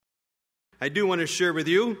I do want to share with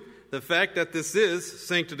you the fact that this is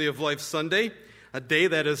Sanctity of Life Sunday, a day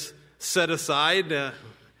that is set aside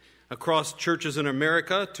across churches in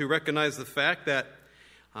America to recognize the fact that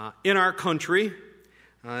in our country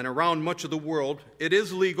and around much of the world, it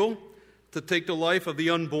is legal to take the life of the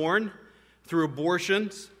unborn through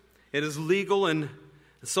abortions. It is legal in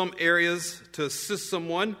some areas to assist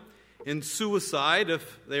someone in suicide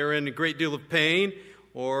if they are in a great deal of pain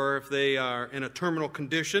or if they are in a terminal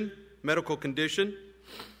condition, medical condition.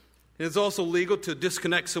 It is also legal to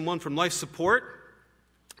disconnect someone from life support.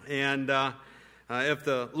 And if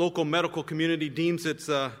the local medical community deems it's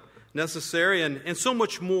necessary, and so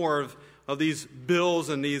much more of these bills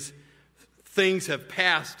and these things have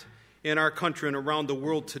passed in our country and around the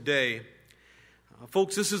world today.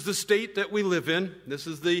 Folks, this is the state that we live in. This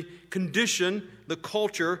is the condition, the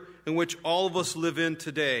culture in which all of us live in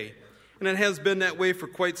today. And it has been that way for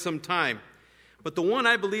quite some time. But the one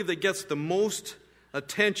I believe that gets the most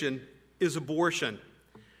attention is abortion,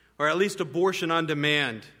 or at least abortion on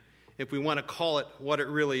demand, if we want to call it what it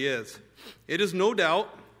really is. It is no doubt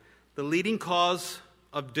the leading cause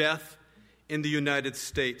of death in the United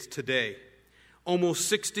States today. Almost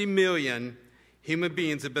 60 million human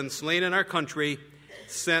beings have been slain in our country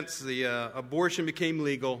since the abortion became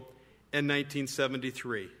legal in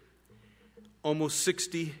 1973. Almost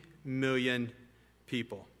 60 million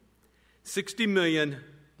people. 60 million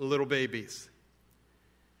little babies.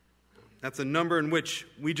 That's a number in which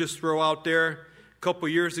we just throw out there. A couple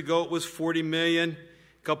years ago, it was 40 million.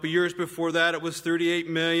 A couple years before that, it was 38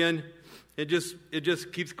 million. It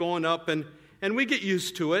just keeps going up, and we get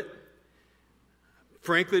used to it.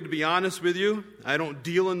 Frankly, to be honest with you, I don't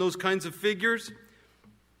deal in those kinds of figures.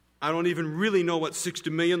 I don't even really know what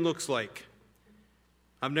 60 million looks like.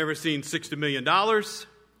 I've never seen $60 million.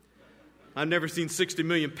 I've never seen 60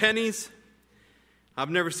 million pennies. I've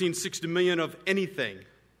never seen 60 million of anything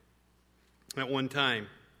at one time.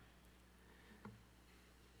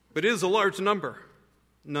 But it is a large number,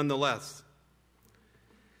 nonetheless.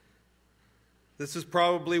 This is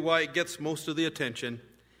probably why it gets most of the attention,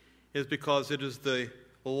 is because it is the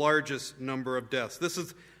largest number of deaths. This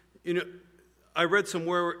is, I read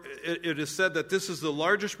somewhere it is said that this is the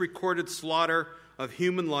largest recorded slaughter of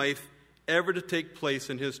human life ever to take place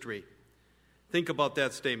in history. Think about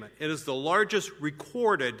that statement. It is the largest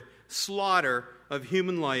recorded slaughter of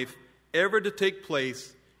human life ever to take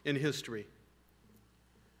place in history.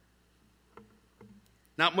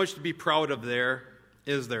 Not much to be proud of there,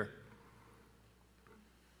 is there?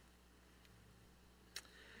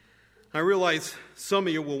 I realize some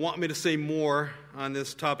of you will want me to say more on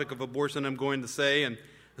this topic of abortion I'm going to say, and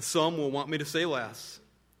some will want me to say less,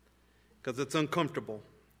 because it's uncomfortable.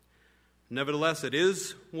 Nevertheless, it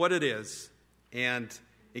is what it is, and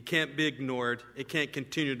it can't be ignored. It can't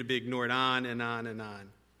continue to be ignored on and on and on.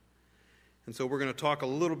 And so we're going to talk a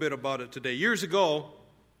little bit about it today. Years ago,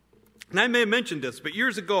 and I may have mentioned this, but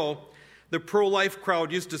years ago, the pro-life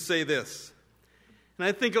crowd used to say this, and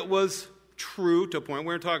I think it was true to a point.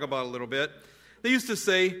 We're going to talk about it a little bit. They used to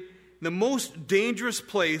say, the most dangerous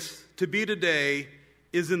place to be today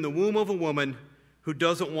is in the womb of a woman who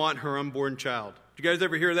doesn't want her unborn child. Did you guys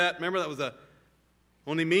ever hear that? Remember, that was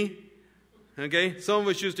only me? Okay? Some of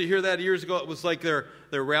us used to hear that years ago. It was like their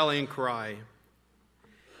rallying cry.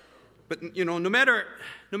 But, no matter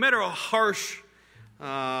how harsh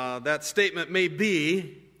that statement may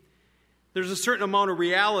be, there's a certain amount of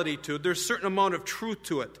reality to it. There's a certain amount of truth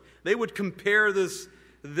to it. They would compare this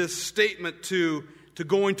statement to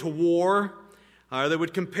going to war. They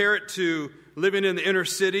would compare it to living in the inner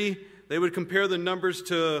city. They would compare the numbers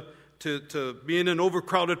to being in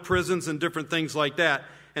overcrowded prisons and different things like that.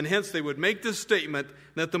 And hence they would make this statement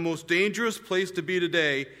that the most dangerous place to be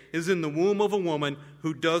today is in the womb of a woman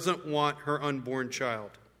who doesn't want her unborn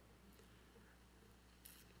child.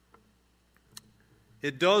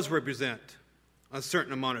 It does represent a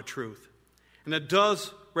certain amount of truth. And it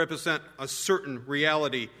does represent a certain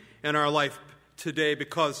reality in our life today,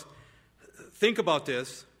 because think about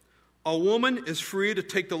this. A woman is free to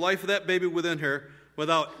take the life of that baby within her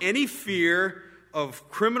without any fear of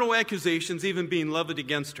criminal accusations even being levied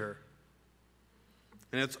against her.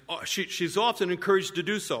 And she's often encouraged to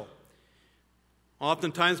do so.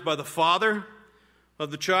 Oftentimes by the father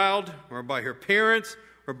of the child, or by her parents,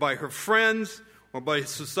 or by her friends, or by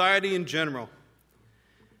society in general.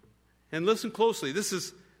 And listen closely. This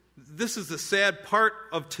is the sad part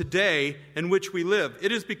of today in which we live.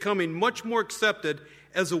 It is becoming much more accepted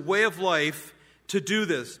as a way of life to do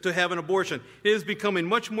this, to have an abortion. It is becoming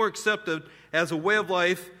much more accepted as a way of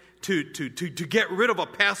life to get rid of a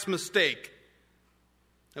past mistake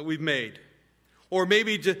that we've made. Or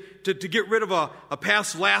maybe to get rid of a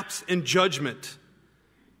past lapse in judgment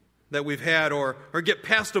that we've had, or get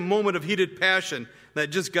past a moment of heated passion that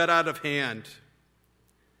just got out of hand.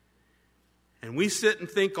 And we sit and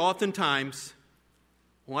think oftentimes,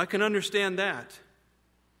 well, I can understand that.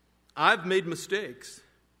 I've made mistakes.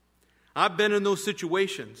 I've been in those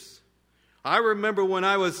situations. I remember when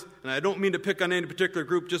I was, and I don't mean to pick on any particular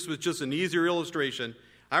group, just with just an easier illustration.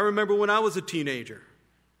 I remember when I was a teenager.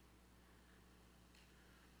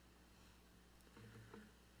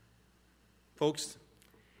 Folks,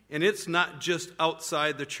 and it's not just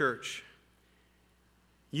outside the church.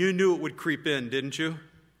 You knew it would creep in, didn't you?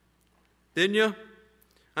 Didn't you?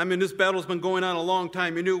 I mean, this battle's been going on a long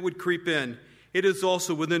time. You knew it would creep in. It is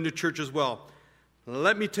also within the church as well.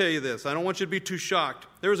 Let me tell you this. I don't want you to be too shocked.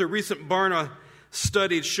 There was a recent Barna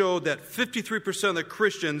study that showed that 53% of the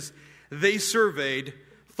Christians they surveyed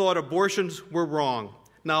thought abortions were wrong.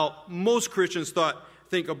 Now, most Christians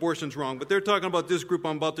think abortion's wrong, but they're talking about this group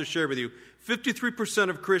I'm about to share with you. 53%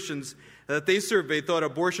 of Christians that they surveyed thought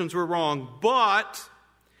abortions were wrong, but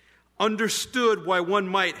understood why one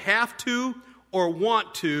might have to or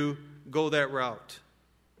want to go that route.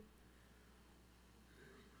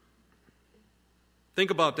 Think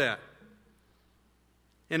about that.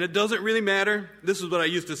 And it doesn't really matter. This is what I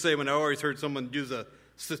used to say when I always heard someone use a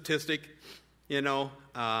statistic,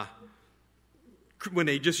 when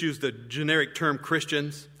they just use the generic term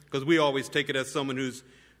Christians, because we always take it as someone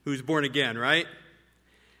who's born again, right?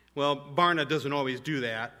 Well, Barna doesn't always do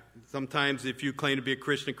that. Sometimes if you claim to be a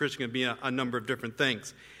Christian can be a number of different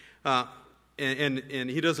things. And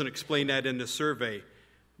he doesn't explain that in the survey.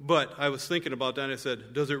 But I was thinking about that and I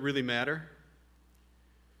said, does it really matter?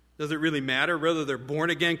 Does it really matter whether they're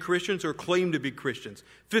born-again Christians or claim to be Christians?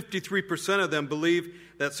 53% of them believe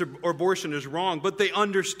that abortion is wrong, but they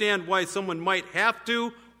understand why someone might have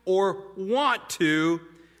to or want to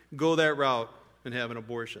go that route and have an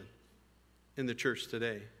abortion in the church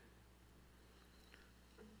today.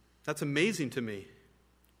 That's amazing to me.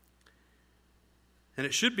 And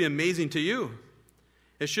it should be amazing to you.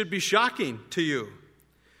 It should be shocking to you.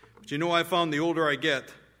 But you know, I found the older I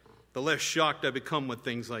get, the less shocked I become with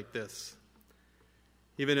things like this,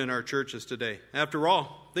 even in our churches today. After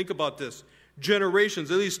all, think about this. Generations,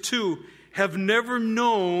 at least two, have never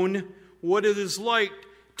known what it is like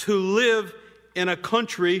to live in a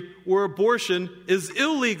country where abortion is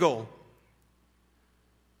illegal.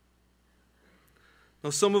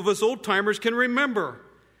 Now, some of us old-timers can remember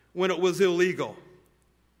when it was illegal.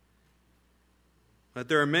 But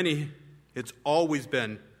there are many, it's always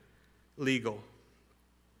been legal.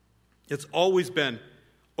 It's always been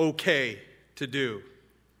okay to do.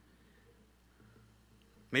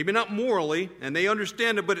 Maybe not morally, and they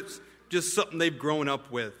understand it, but it's just something they've grown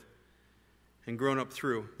up with and grown up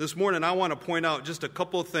through. This morning, I want to point out just a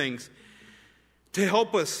couple of things to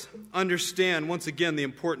help us understand, once again, the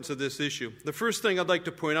importance of this issue. The first thing I'd like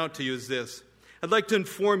to point out to you is this. I'd like to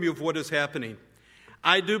inform you of what is happening.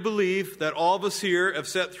 I do believe that all of us here have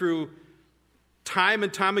sat through time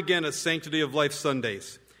and time again as Sanctity of Life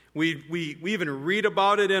Sundays. We even read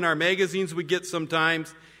about it in our magazines we get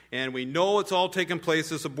sometimes, and we know it's all taking place,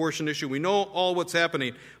 this abortion issue. We know all what's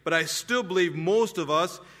happening. But I still believe most of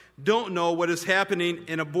us don't know what is happening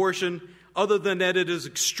in abortion other than that it is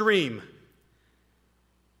extreme.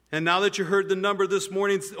 And now that you heard the number this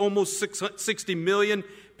morning, almost 60 million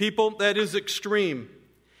people, that is extreme.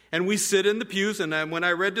 And we sit in the pews, and when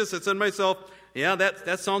I read this, I said to myself, yeah,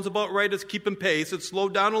 that sounds about right. It's keeping pace. It's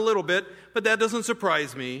slowed down a little bit, but that doesn't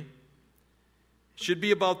surprise me. It should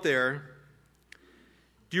be about there.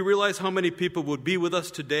 Do you realize how many people would be with us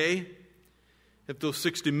today if those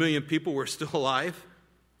 60 million people were still alive?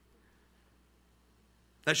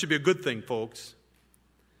 That should be a good thing, folks.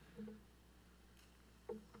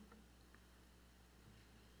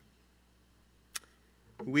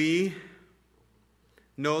 We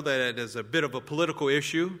know that it is a bit of a political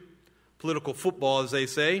issue, political football, as they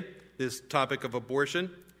say, this topic of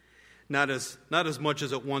abortion. Not as much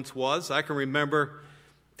as it once was. I can remember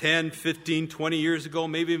 10, 15, 20 years ago,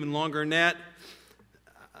 maybe even longer than that,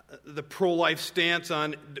 the pro-life stance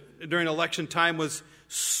during election time was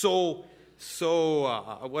so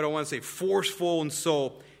what I want to say, forceful and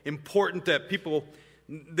so important that people,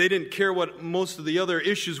 they didn't care what most of the other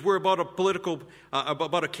issues were about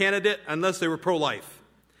about a candidate unless they were pro-life.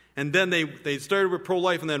 And then they started with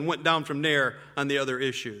pro-life and then went down from there on the other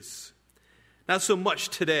issues. Not so much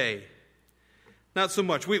today. Not so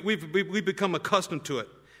much. We've become accustomed to it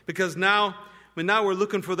because now we're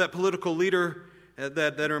looking for that political leader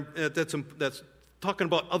that's talking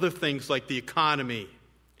about other things like the economy.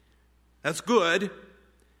 That's good,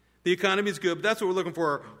 The economy is good, but that's what we're looking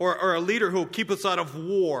for. Or a leader who will keep us out of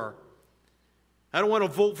war. I don't want to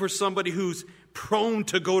vote for somebody who's prone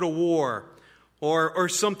to go to war or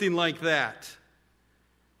something like that.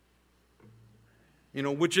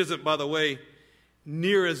 Which isn't, by the way,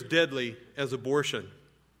 near as deadly as abortion.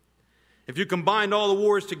 If you combined all the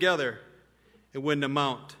wars together, it wouldn't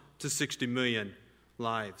amount to 60 million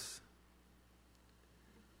lives.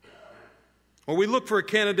 Or we look for a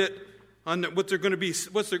candidate on what they're going to be,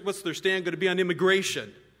 what's their stand going to be on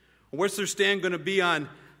immigration? Or what's their stand going to be on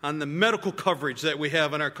the medical coverage that we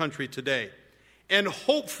have in our country today? And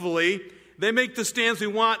hopefully they make the stands we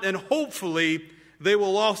want, and hopefully they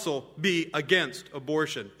will also be against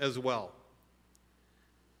abortion as well.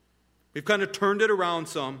 We've kind of turned it around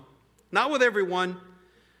some. Not with everyone,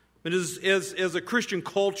 but as a Christian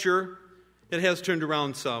culture, it has turned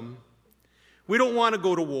around some. We don't want to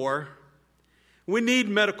go to war. We need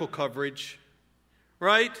medical coverage,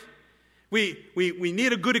 right? We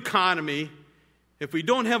need a good economy. If we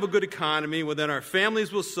don't have a good economy, well, then our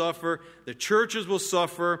families will suffer, the churches will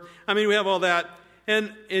suffer. We have all that.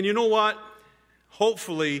 And you know what?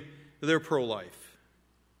 Hopefully, they're pro-life.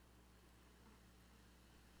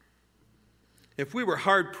 If we were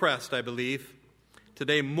hard-pressed, I believe,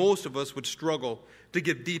 today most of us would struggle to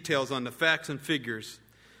give details on the facts and figures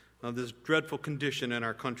of this dreadful condition in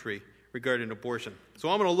our country regarding abortion. So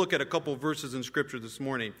I'm going to look at a couple of verses in Scripture this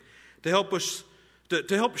morning to help us,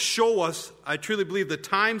 to help show us, I truly believe, the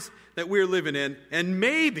times that we're living in, and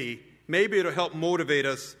maybe it'll help motivate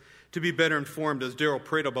us to be better informed, as Daryl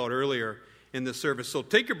prayed about earlier in this service. So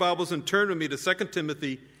take your Bibles and turn with me to 2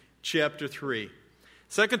 Timothy chapter 3.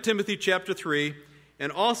 2 Timothy chapter 3,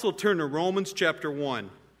 and also turn to Romans chapter 1.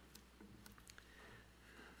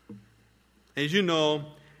 As you know,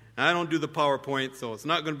 I don't do the PowerPoint, so it's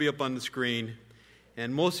not going to be up on the screen.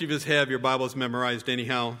 And most of us have your Bibles memorized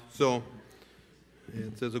anyhow, so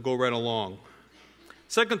it says we'll go right along.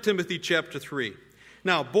 2 Timothy chapter 3.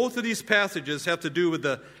 Now, both of these passages have to do with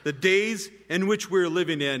the days in which we're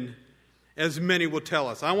living in, as many will tell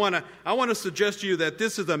us. I want to suggest to you that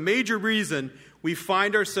this is a major reason we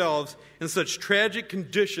find ourselves in such tragic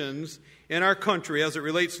conditions in our country as it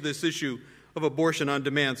relates to this issue of abortion on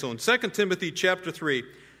demand. So in 2 Timothy chapter 3,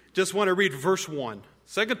 just want to read verse 1.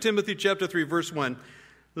 2 Timothy chapter 3, verse 1.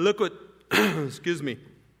 Look what,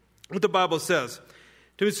 what the Bible says.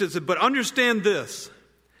 Timothy says, "But understand this,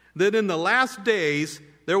 that in the last days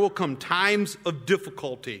there will come times of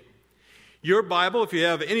difficulty." Your Bible, if you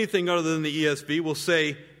have anything other than the ESV, will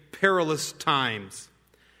say perilous times.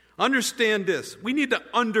 Understand this. We need to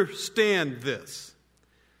understand this.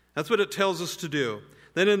 That's what it tells us to do.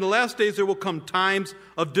 Then in the last days there will come times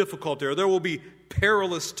of difficulty, or there will be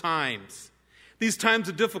perilous times. These times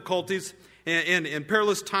of difficulties and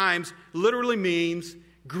perilous times literally means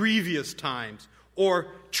grievous times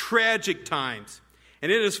or tragic times.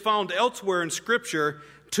 And it is found elsewhere in Scripture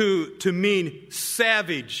to mean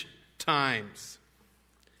savage times.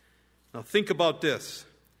 Now think about this.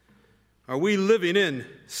 Are we living in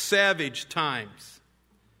savage times?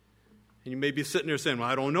 And you may be sitting there saying, well,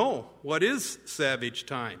 I don't know. What is savage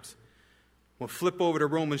times? Well, flip over to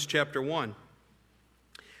Romans chapter 1.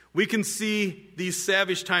 We can see these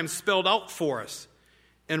savage times spelled out for us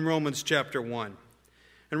in Romans chapter 1.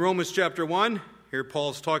 In Romans chapter 1, here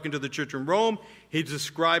Paul's talking to the church in Rome. He's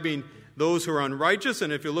describing those who are unrighteous.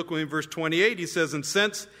 And if you look in verse 28, he says, "And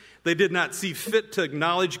since they did not see fit to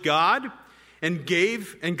acknowledge God, and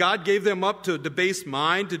God gave them up to a debased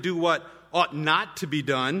mind to do what ought not to be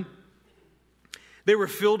done, they were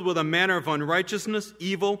filled with a manner of unrighteousness,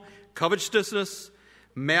 evil, covetousness,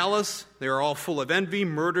 malice. They are all full of envy,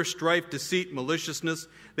 murder, strife, deceit, maliciousness.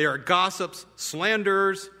 They are gossips,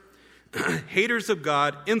 slanderers, haters of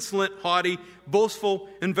God, insolent, haughty, boastful,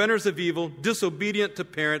 inventors of evil, disobedient to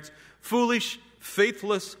parents, foolish,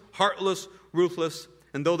 faithless, heartless, ruthless.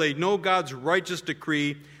 And though they know God's righteous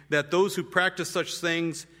decree that those who practice such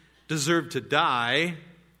things deserve to die,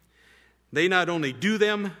 they not only do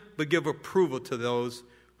them, but give approval to those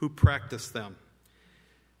who practice them."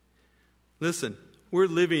 Listen, we're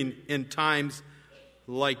living in times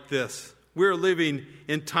like this. We're living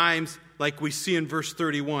in times like we see in verse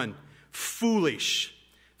 31. Foolish,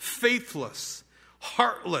 faithless,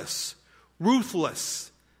 heartless,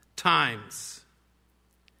 ruthless times.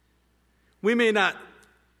 We may not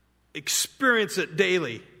experience it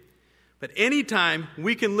daily, but anytime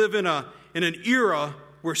we can live in an era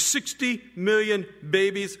where 60 million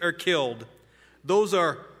babies are killed, those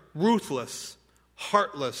are ruthless,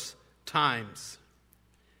 heartless times.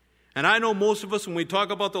 And I know most of us, when we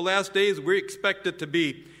talk about the last days, we expect it to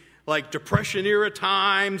be like Depression-era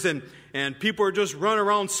times and and people are just running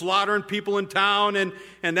around slaughtering people in town,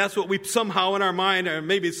 and that's what we somehow in our mind, or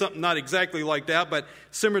maybe something not exactly like that, but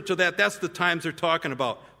similar to that, that's the times they're talking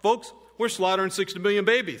about. Folks, we're slaughtering 60 million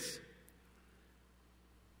babies.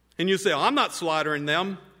 And you say, I'm not slaughtering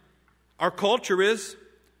them. Our culture is.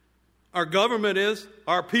 Our government is.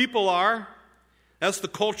 Our people are. That's the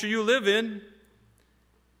culture you live in.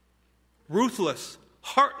 Ruthless,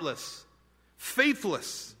 heartless,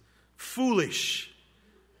 faithless, foolish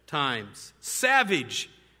times, savage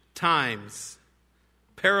times,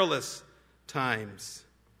 perilous times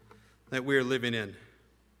that we are living in.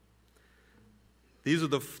 These are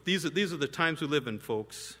the times we live in,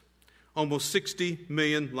 folks. Almost 60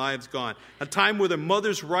 million lives gone. A time where the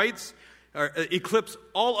mother's rights eclipse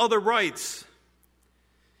all other rights,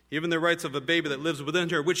 even the rights of a baby that lives within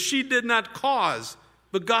her, which she did not cause,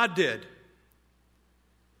 but God did.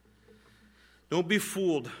 Don't be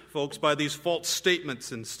fooled, folks, by these false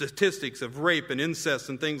statements and statistics of rape and incest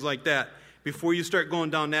and things like that before you start going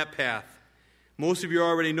down that path. Most of you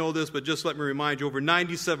already know this, but just let me remind you, over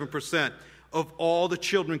 97% of all the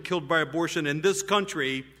children killed by abortion in this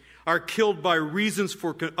country are killed by reasons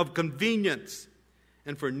of convenience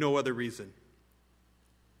and for no other reason.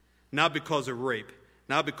 Not because of rape,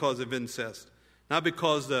 not because of incest, not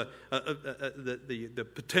because of the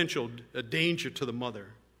potential danger to the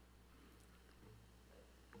mother.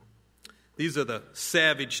 These are the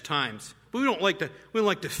savage times. But we don't like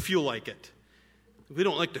to feel like it. We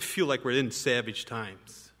don't like to feel like we're in savage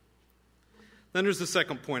times. Then there's the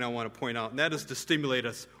second point I want to point out, and that is to stimulate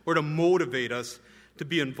us or to motivate us to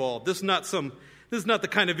be involved. This is not the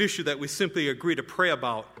kind of issue that we simply agree to pray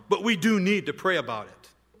about, but we do need to pray about it.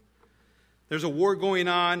 There's a war going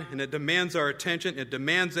on, and it demands our attention, it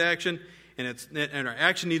demands action, and our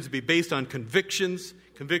action needs to be based on convictions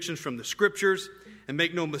from the Scriptures. And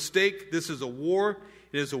make no mistake, this is a war.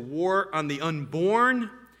 It is a war on the unborn,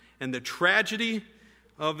 and the tragedy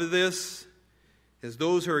of this is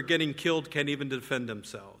those who are getting killed can't even defend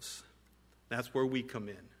themselves. That's where we come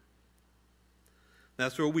in.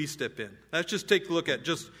 That's where we step in. Let's just take a look at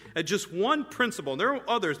just one principle. There are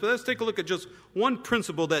others, but let's take a look at just one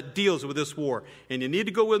principle that deals with this war. And you need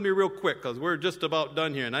to go with me real quick because we're just about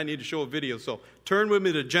done here, and I need to show a video. So turn with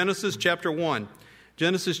me to Genesis chapter 1.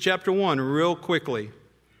 Genesis chapter 1, real quickly.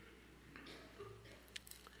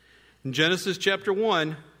 In Genesis chapter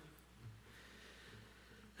 1,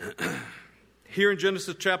 here in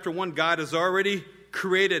Genesis chapter 1, God has already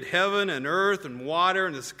created heaven and earth and water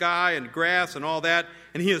and the sky and grass and all that,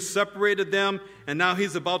 and He has separated them, and now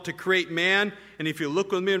He's about to create man. And if you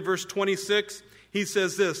look with me in verse 26, He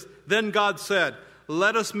says this, "Then God said,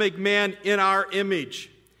 let us make man in our image,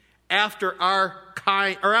 after our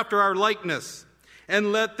kind, or after our likeness,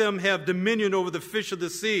 and let them have dominion over the fish of the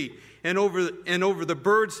sea, and over the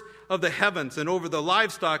birds of the heavens, and over the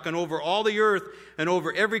livestock, and over all the earth, and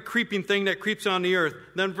over every creeping thing that creeps on the earth."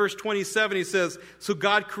 Then verse 27, He says, "So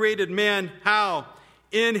God created man," how?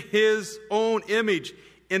 "In His own image.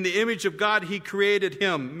 In the image of God He created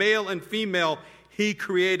him. Male and female He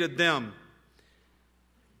created them."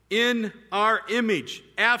 In our image,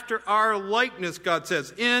 after our likeness, God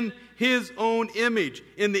says. In His own image.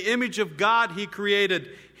 In the image of God He created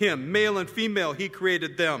him. Male and female He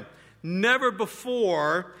created them. Never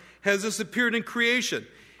before has this appeared in creation.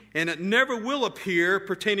 And it never will appear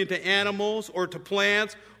pertaining to animals or to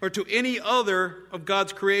plants or to any other of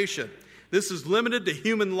God's creation. This is limited to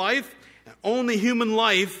human life. And only human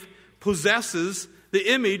life possesses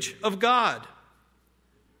the image of God.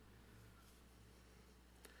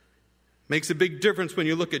 Makes a big difference when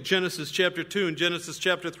you look at Genesis chapter 2 and Genesis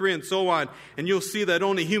chapter 3 and so on. And you'll see that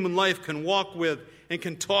only human life can walk with and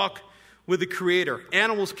can talk with the Creator.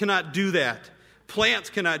 Animals cannot do that. Plants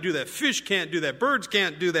cannot do that. Fish can't do that. Birds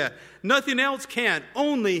can't do that. Nothing else can.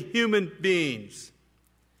 Only human beings.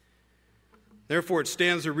 Therefore, it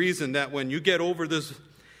stands to reason that when you get over this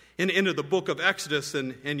into the book of Exodus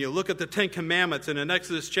and you look at the Ten Commandments, and in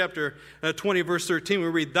Exodus chapter 20, verse 13, we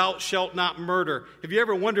read, "Thou shalt not murder." Have you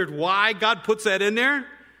ever wondered why God puts that in there?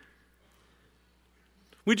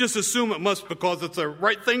 We just assume it must because it's the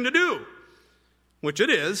right thing to do, which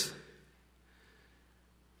it is.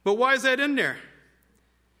 But why is that in there?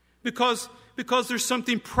 Because there's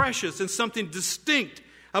something precious and something distinct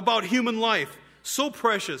about human life. So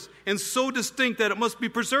precious and so distinct that it must be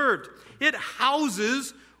preserved. It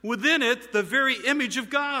houses within it the very image of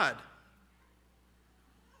God.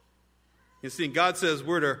 You see, God says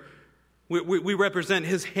we represent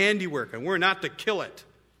His handiwork, and we're not to kill it.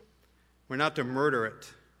 We're not to murder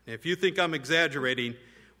it. And if you think I'm exaggerating,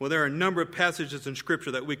 well, there are a number of passages in Scripture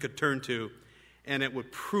that we could turn to, and it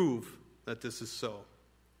would prove that this is so.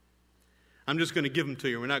 I'm just going to give them to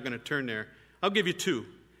you. We're not going to turn there. I'll give you two.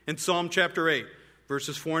 In Psalm chapter 8,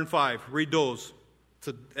 verses 4 and 5. Read those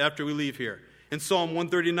after we leave here. In Psalm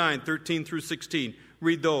 139, 13 through 16.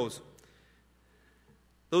 Read those.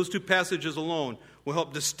 Those two passages alone will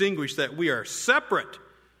help distinguish that we are separate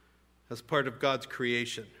as part of God's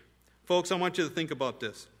creation. Folks, I want you to think about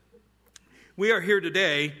this. We are here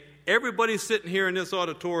today. Everybody's sitting here in this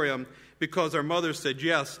auditorium because our mother said,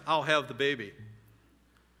 yes, I'll have the baby.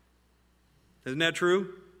 Isn't that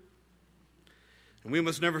true? And we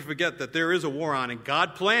must never forget that there is a war on, and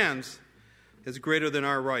God's plans is greater than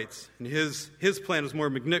our rights. And His plan is more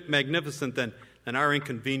magnificent than our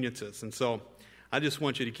inconveniences. And so I just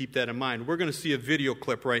want you to keep that in mind. We're going to see a video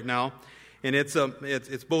clip right now. And it's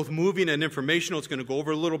both moving and informational. It's going to go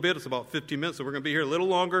over a little bit. It's about 15 minutes, so we're going to be here a little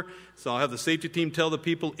longer. So I'll have the safety team tell the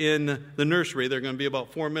people in the nursery they're going to be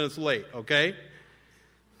about 4 minutes late, okay?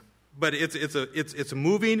 But it's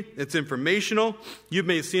moving. It's informational. You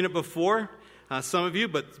may have seen it before, some of you,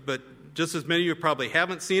 but just as many of you probably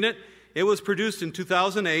haven't seen it. It was produced in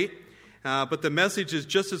 2008, but the message is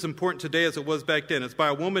just as important today as it was back then. It's by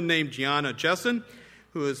a woman named Gianna Jessen,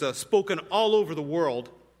 who has spoken all over the world.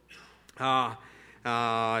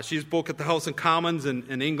 She spoke at the House of Commons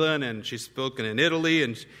in England, and she's spoken in Italy,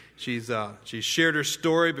 and she's shared her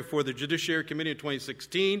story before the Judiciary Committee in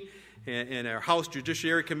 2016. In our House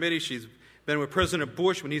Judiciary Committee, she's been with President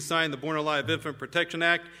Bush when he signed the Born Alive Infant Protection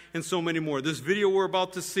Act, and so many more. This video we're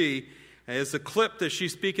about to see is a clip that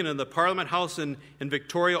she's speaking in the Parliament House in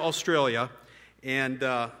Victoria, Australia. And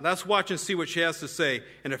let's watch and see what she has to say.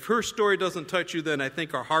 And if her story doesn't touch you, then I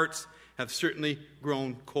think our hearts have certainly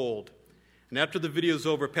grown cold. And after the video's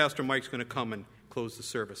over, Pastor Mike's going to come and close the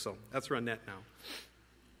service. So let's run that now.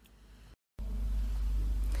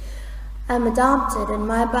 I'm adopted, and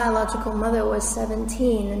my biological mother was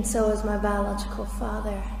 17, and so was my biological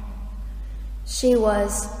father. She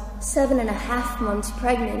was 7.5 months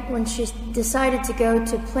pregnant when she decided to go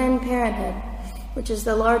to Planned Parenthood, which is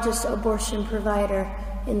the largest abortion provider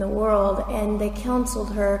in the world, and they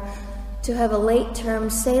counseled her to have a late-term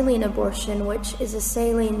saline abortion, which is a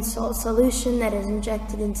saline salt solution that is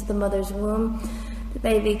injected into the mother's womb. The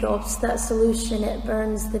baby gulps that solution, it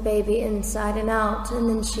burns the baby inside and out, and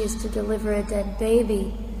then she is to deliver a dead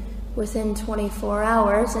baby within 24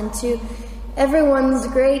 hours. And to everyone's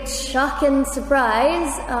great shock and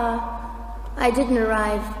surprise, I didn't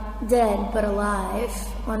arrive dead but alive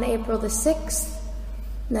on April the 6th,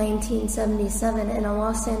 1977, in a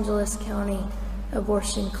Los Angeles County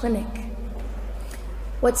abortion clinic.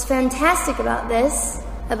 What's fantastic about this,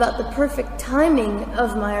 about the perfect timing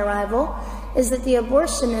of my arrival, is that the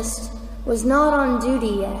abortionist was not on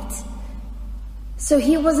duty yet. So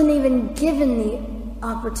he wasn't even given the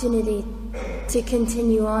opportunity to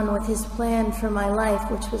continue on with his plan for my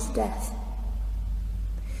life, which was death.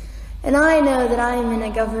 And I know that I am in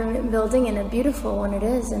a government building, and a beautiful one it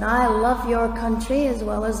is, and I love your country as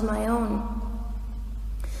well as my own.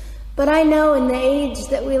 But I know in the age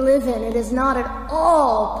that we live in, it is not at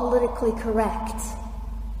all politically correct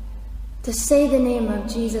to say the name of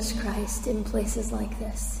Jesus Christ in places like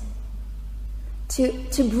this.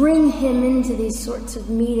 To bring him into these sorts of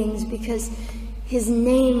meetings because his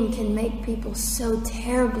name can make people so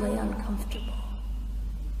terribly uncomfortable.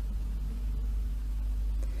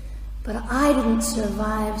 But I didn't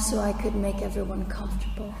survive so I could make everyone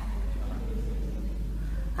comfortable.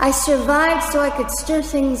 I survived so I could stir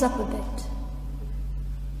things up a bit.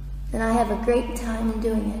 And I have a great time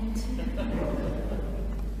doing it.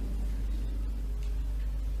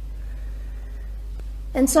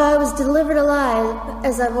 And so I was delivered alive,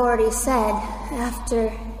 as I've already said,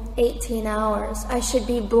 after 18 hours. I should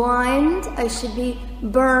be blind, I should be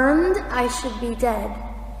burned, I should be dead.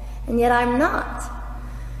 And yet I'm not.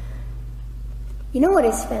 You know what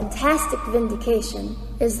is fantastic vindication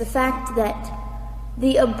is the fact that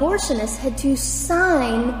the abortionist had to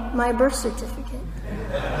sign my birth certificate.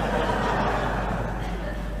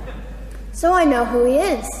 So I know who he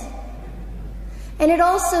is. And it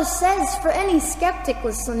also says, for any skeptic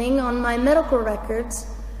listening, on my medical records,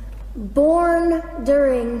 born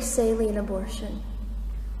during saline abortion.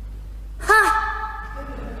 Ha!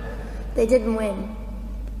 They didn't win.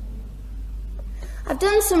 I've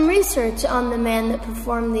done some research on the man that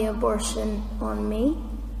performed the abortion on me.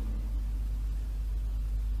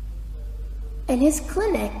 And his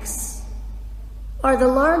clinics are the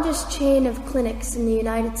largest chain of clinics in the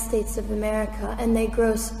United States of America, and they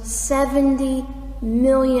gross $70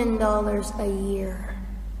 million a year.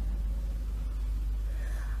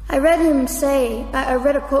 I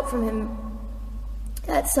read a quote from him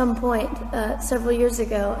at some point several years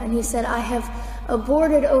ago, and he said, "I have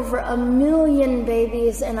aborted over 1 million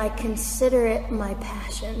babies, and I consider it my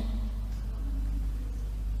passion.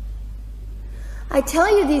 I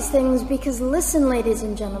tell you these things because, listen, ladies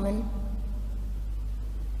and gentlemen,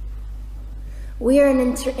 we are in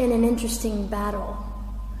an interesting battle,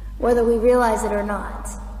 whether we realize it or not,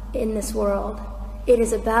 in this world. It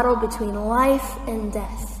is a battle between life and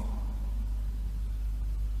death.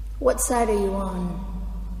 What side are you on?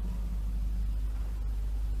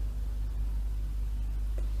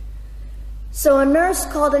 So a nurse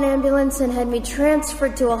called an ambulance and had me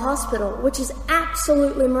transferred to a hospital, which is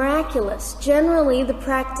absolutely miraculous. Generally, the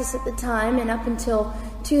practice at the time, and up until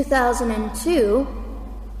 2002,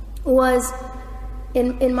 was,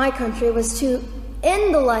 in my country, was to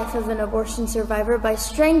end the life of an abortion survivor by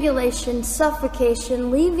strangulation,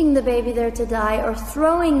 suffocation, leaving the baby there to die, or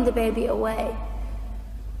throwing the baby away.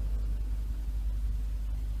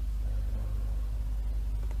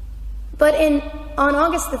 But on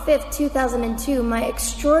August the 5th, 2002, my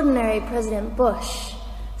extraordinary President Bush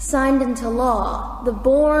signed into law the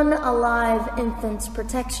Born Alive Infants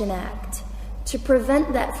Protection Act to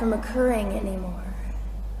prevent that from occurring anymore.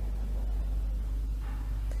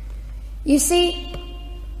 You see,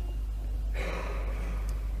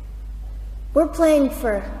 we're playing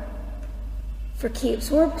for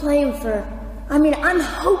keeps. We're playing I'm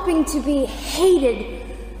hoping to be hated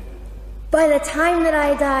by the time that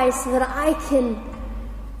I die so that I can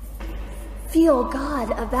feel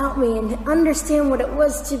God about me and understand what it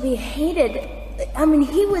was to be hated.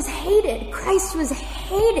 He was hated. Christ was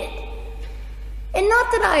hated. And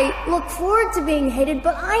not that I look forward to being hated,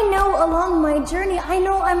 but I know along my journey, I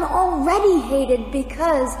know I'm already hated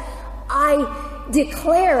because I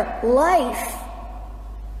declare life.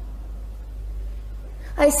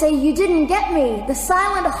 I say, you didn't get me. The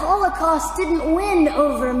silent Holocaust didn't win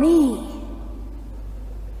over me.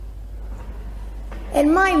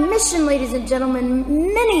 And my mission, ladies and gentlemen,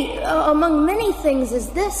 among many things, is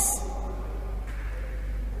this: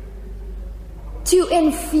 to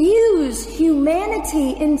infuse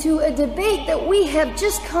humanity into a debate that we have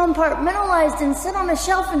just compartmentalized and set on a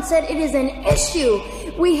shelf and said it is an issue.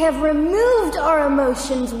 We have removed our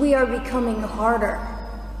emotions. We are becoming harder.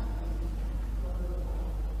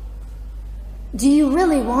 Do you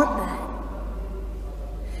really want that?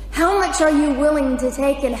 How much are you willing to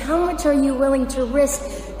take, and how much are you willing to risk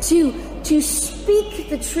to speak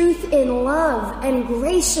the truth in love and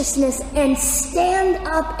graciousness and stand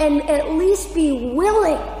up and at least be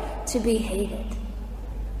willing to be hated?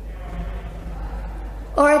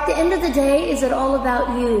 Or at the end of the day, is it all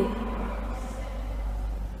about you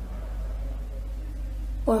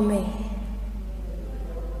or me?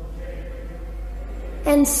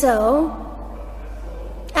 And so,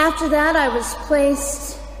 after that, I was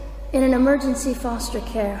placed in an emergency foster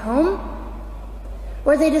care home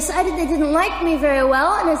where they decided they didn't like me very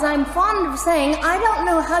well, and as I'm fond of saying, I don't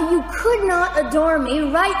know how you could not adore me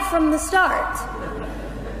right from the start.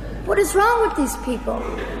 What is wrong with these people?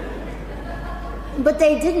 But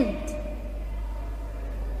they didn't.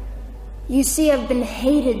 You see, I've been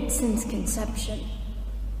hated since conception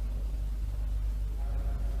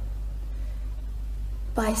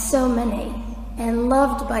by so many, and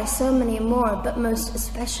loved by so many more, but most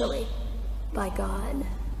especially by God.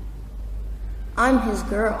 I'm his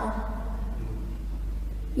girl.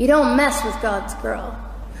 You don't mess with God's girl.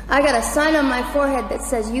 I got a sign on my forehead that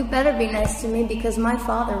says, you better be nice to me because my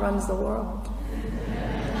Father runs the world.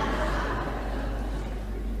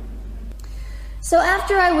 So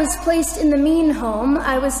after I was placed in the mean home,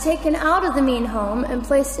 I was taken out of the mean home and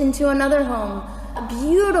placed into another home, a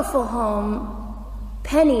beautiful home,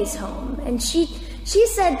 Penny's home. And she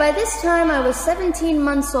said by this time I was 17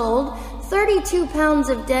 months old, 32 pounds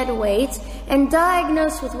of dead weight, and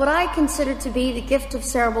diagnosed with what I considered to be the gift of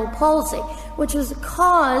cerebral palsy, which was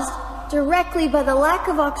caused directly by the lack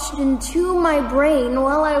of oxygen to my brain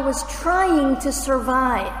while I was trying to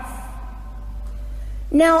survive.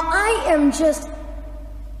 Now, I am just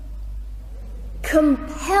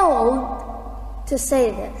compelled to say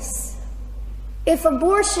this. If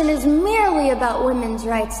abortion is merely about women's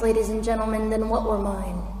rights, ladies and gentlemen, then what were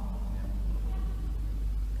mine?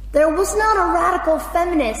 There was not a radical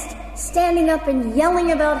feminist standing up and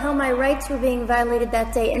yelling about how my rights were being violated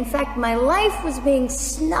that day. In fact, my life was being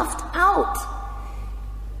snuffed out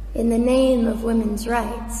in the name of women's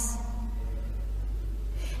rights.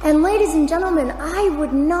 And ladies and gentlemen, I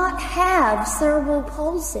would not have cerebral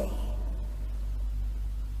palsy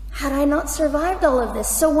had I not survived all of this.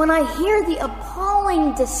 So when I hear the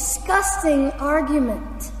appalling, disgusting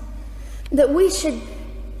argument that we should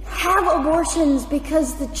have abortions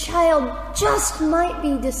because the child just might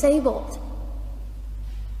be disabled,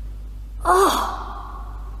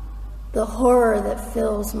 Oh, the horror that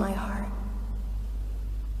fills my heart.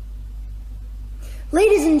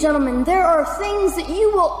 Ladies and gentlemen, there are things that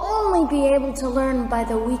you will only be able to learn by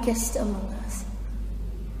the weakest among us.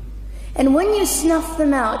 And when you snuff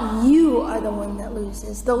them out, you are the one that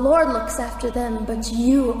loses. The Lord looks after them, but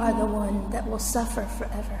you are the one that will suffer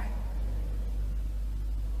forever.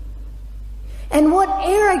 And what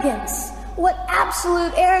arrogance, what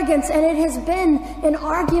absolute arrogance, and it has been an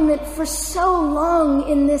argument for so long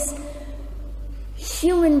in this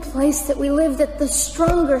human place that we live, that the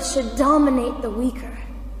stronger should dominate the weaker,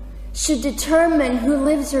 should determine who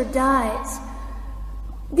lives or dies.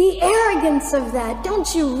 The arrogance of that.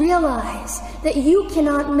 Don't you realize that you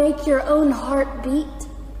cannot make your own heart beat?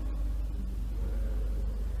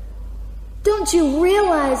 Don't you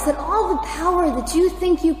realize that all the power that you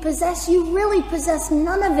think you possess, you really possess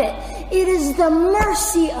none of it? It is the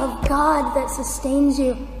mercy of God that sustains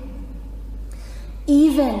you,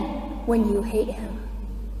 even when you hate him.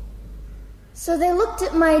 So they looked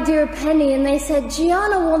at my dear Penny and they said,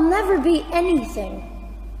 Gianna will never be anything,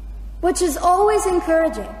 which is always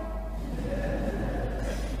encouraging.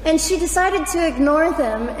 And she decided to ignore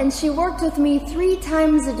them, and she worked with me 3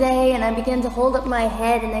 times a day, and I began to hold up my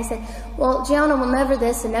head, and they said, well, Gianna will never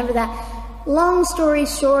this and never that. Long story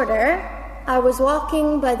shorter, I was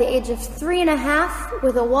walking by the age of 3.5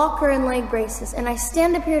 with a walker and leg braces, and I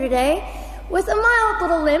stand up here today with a mild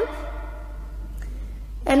little limp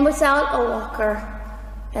and without a walker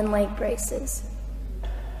and leg braces.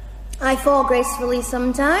 I fall gracefully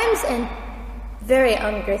sometimes and very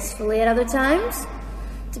ungracefully at other times,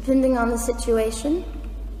 depending on the situation,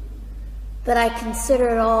 but I consider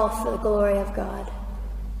it all for the glory of God.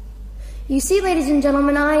 You see, ladies and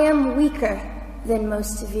gentlemen, I am weaker than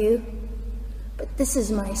most of you, but this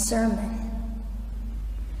is my sermon.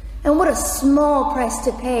 And what a small price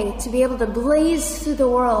to pay to be able to blaze through the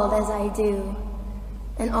world as I do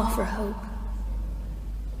and offer hope.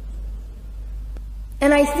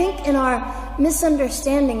 And I think in our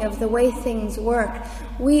misunderstanding of the way things work,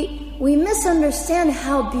 we misunderstand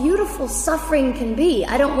how beautiful suffering can be.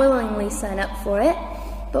 I don't willingly sign up for it,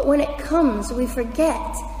 but when it comes, we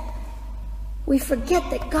forget. We forget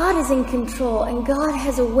that God is in control, and God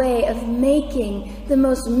has a way of making the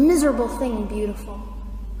most miserable thing beautiful.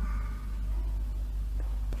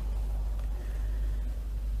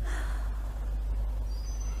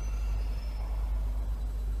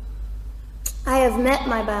 I have met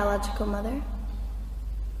my biological mother.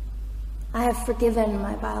 I have forgiven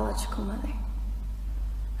my biological mother.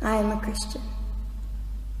 I am a Christian.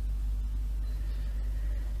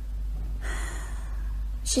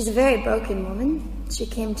 She's a very broken woman. She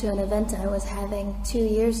came to an event I was having 2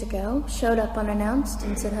 years ago, showed up unannounced,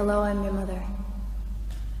 and said, hello, I'm your mother.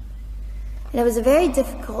 And it was a very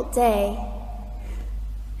difficult day.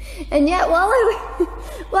 And yet, while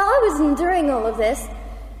I was enduring all of this,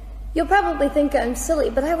 you'll probably think I'm silly,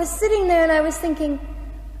 but I was sitting there and I was thinking,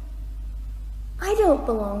 I don't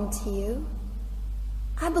belong to you.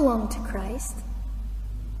 I belong to Christ.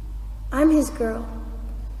 I'm his girl,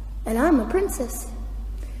 and I'm a princess.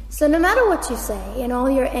 So no matter what you say, in all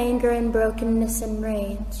your anger and brokenness and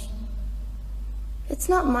rage, it's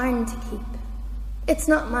not mine to keep. It's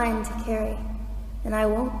not mine to carry, and I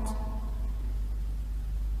won't.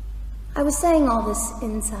 I was saying all this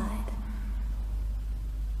inside.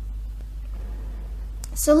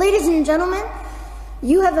 So, ladies and gentlemen,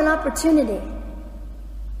 you have an opportunity.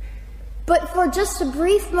 But for just a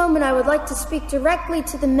brief moment, I would like to speak directly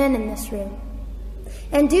to the men in this room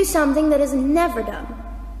and do something that is never done.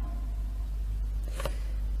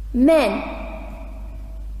 Men,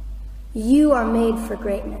 you are made for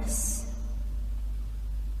greatness.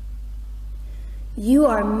 You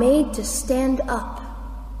are made to stand up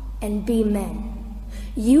and be men.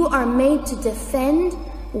 You are made to defend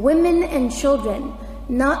women and children,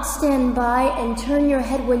 not stand by and turn your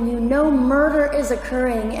head when you know murder is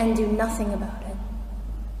occurring and do nothing about it.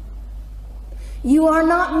 You are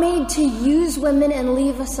not made to use women and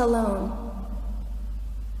leave us alone.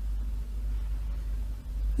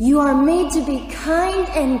 You are made to be kind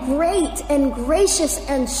and great and gracious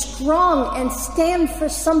and strong and stand for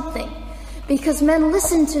something. Because, men,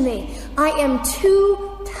 listen to me. I am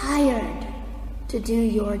too tired to do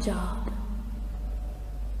your job.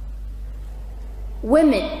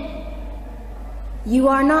 Women, you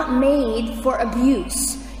are not made for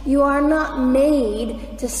abuse. You are not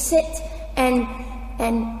made to sit and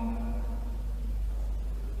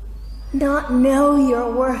not know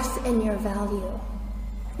your worth and your value.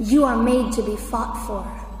 You are made to be fought for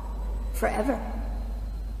forever.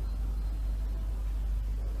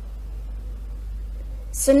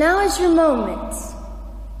 So now is your moment.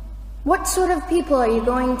 What sort of people are you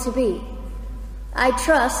going to be? I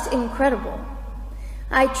trust incredible.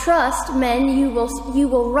 I trust, men, you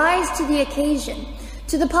will rise to the occasion.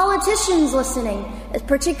 To the politicians listening,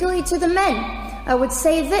 particularly to the men, I would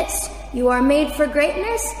say this: you are made for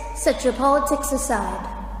greatness. Set your politics aside.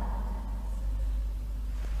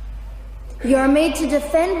 You are made to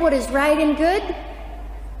defend what is right and good.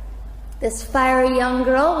 This fiery young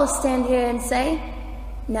girl will stand here and say,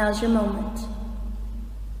 now's your moment.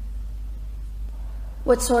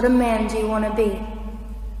 What sort of man do you want to be?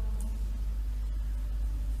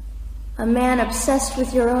 A man obsessed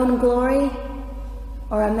with your own glory,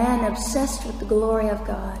 or a man obsessed with the glory of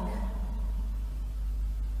God?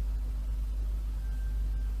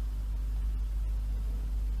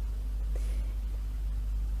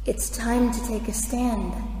 It's time to take a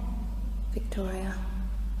stand, Victoria.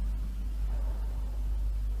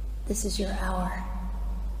 This is your hour.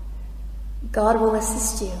 God will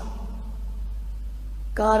assist you.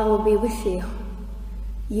 God will be with you.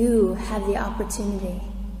 You have the opportunity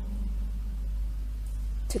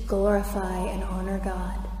to glorify and honor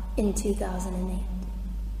God in 2008.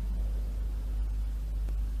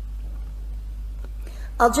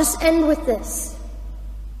 I'll just end with this.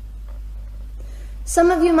 Some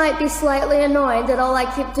of you might be slightly annoyed that all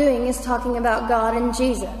I keep doing is talking about God and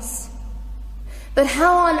Jesus. But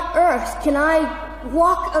how on earth can I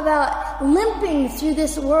walk about limping through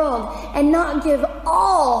this world and not give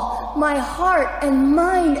all my heart and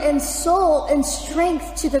mind and soul and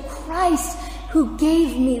strength to the Christ who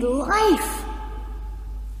gave me life?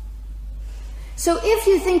 So if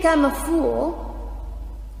you think I'm a fool,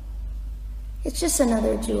 it's just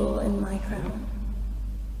another jewel in my crown.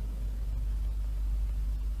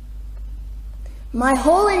 My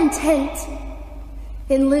whole intent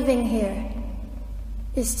in living here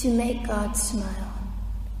is to make God smile.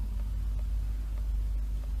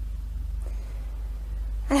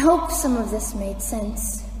 I hope some of this made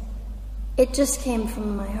sense. It just came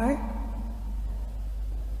from my heart.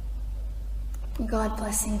 God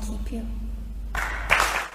bless and keep you.